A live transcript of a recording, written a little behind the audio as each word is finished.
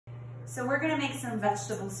So we're gonna make some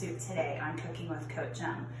vegetable soup today on Cooking with Coach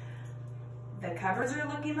Jem. The covers are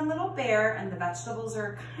looking a little bare and the vegetables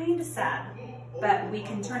are kind of sad, but we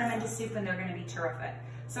can turn them into soup and they're gonna be terrific.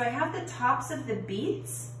 So I have the tops of the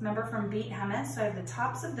beets, remember from beet hummus? So I have the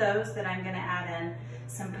tops of those that I'm gonna add in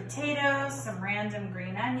some potatoes, some random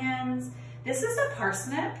green onions. This is a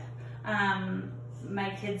parsnip. My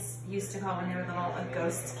kids used to call when they were little a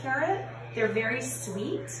ghost carrot. They're very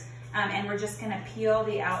sweet. And we're just gonna peel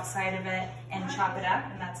the outside of it and chop it up,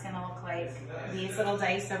 and that's gonna look like these little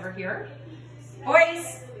dice over here.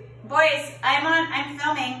 Boys, I'm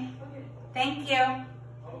filming. Thank you.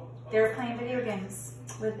 They're playing video games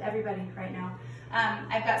with everybody right now.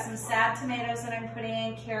 I've got some sad tomatoes that I'm putting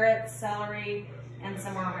in, carrots, celery, and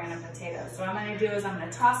some more random potatoes. So what I'm gonna do is I'm gonna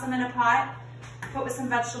toss them in a pot, put with some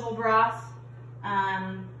vegetable broth.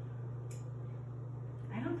 I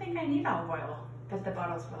don't think I need olive oil, but the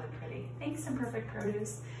bottle's really pretty. Thanks, Imperfect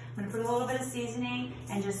Produce. I'm gonna put a little bit of seasoning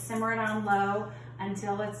and just simmer it on low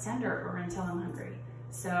until it's tender or until I'm hungry.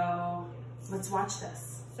 So let's watch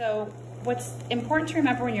this. So what's important to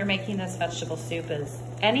remember when you're making this vegetable soup is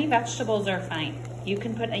any vegetables are fine. You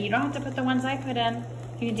don't have to put the ones I put in.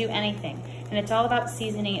 You can do anything. And it's all about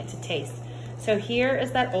seasoning it to taste. So here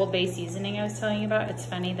is that Old Bay seasoning I was telling you about. It's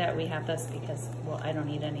funny that we have this because, well, I don't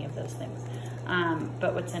eat any of those things.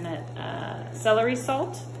 But what's in it? Celery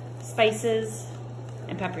salt, spices,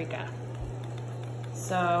 and paprika.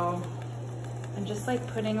 So I'm just like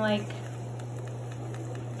putting I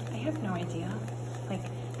have no idea, like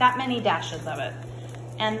that many dashes of it.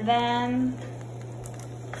 And then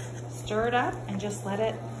stir it up and just let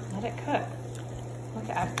it cook. Look,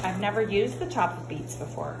 I've never used the chopped beets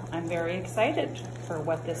before. I'm very excited for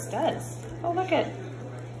what this does. Oh, look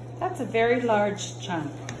that's a very large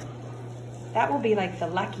chunk. That will be like the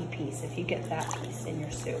lucky piece if you get that piece in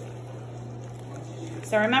your soup.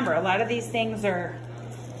 So remember, a lot of these things are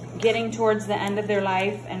getting towards the end of their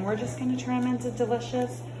life, and we're just gonna turn them into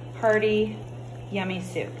delicious, hearty, yummy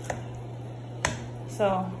soup.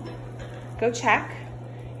 So go check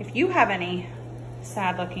if you have any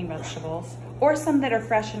sad looking vegetables or some that are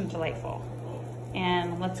fresh and delightful.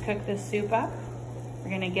 And let's cook this soup up. We're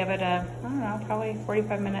gonna give it a, I don't know, probably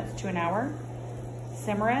 45 minutes to an hour.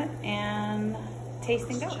 Simmer it and taste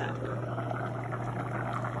and go.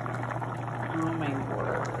 Oh my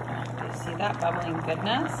word. Do you see that bubbling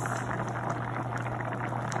goodness?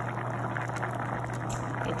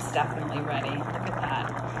 It's definitely ready. Look at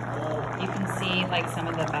that. You can see like some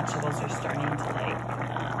of the vegetables are starting to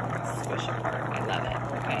squish apart. I love it.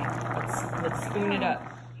 Okay, let's spoon it up.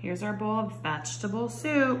 Here's our bowl of vegetable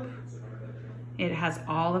soup. It has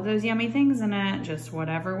all of those yummy things in it, just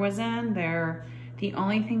whatever was in there. The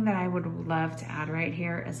only thing that I would love to add right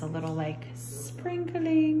here is a little like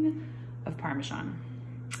sprinkling of Parmesan.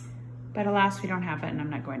 But alas, we don't have it and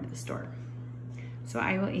I'm not going to the store. So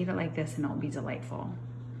I will eat it like this and it'll be delightful.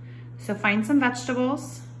 So find some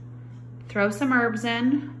vegetables, throw some herbs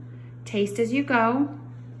in, taste as you go,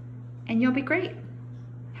 and you'll be great.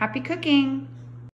 Happy cooking.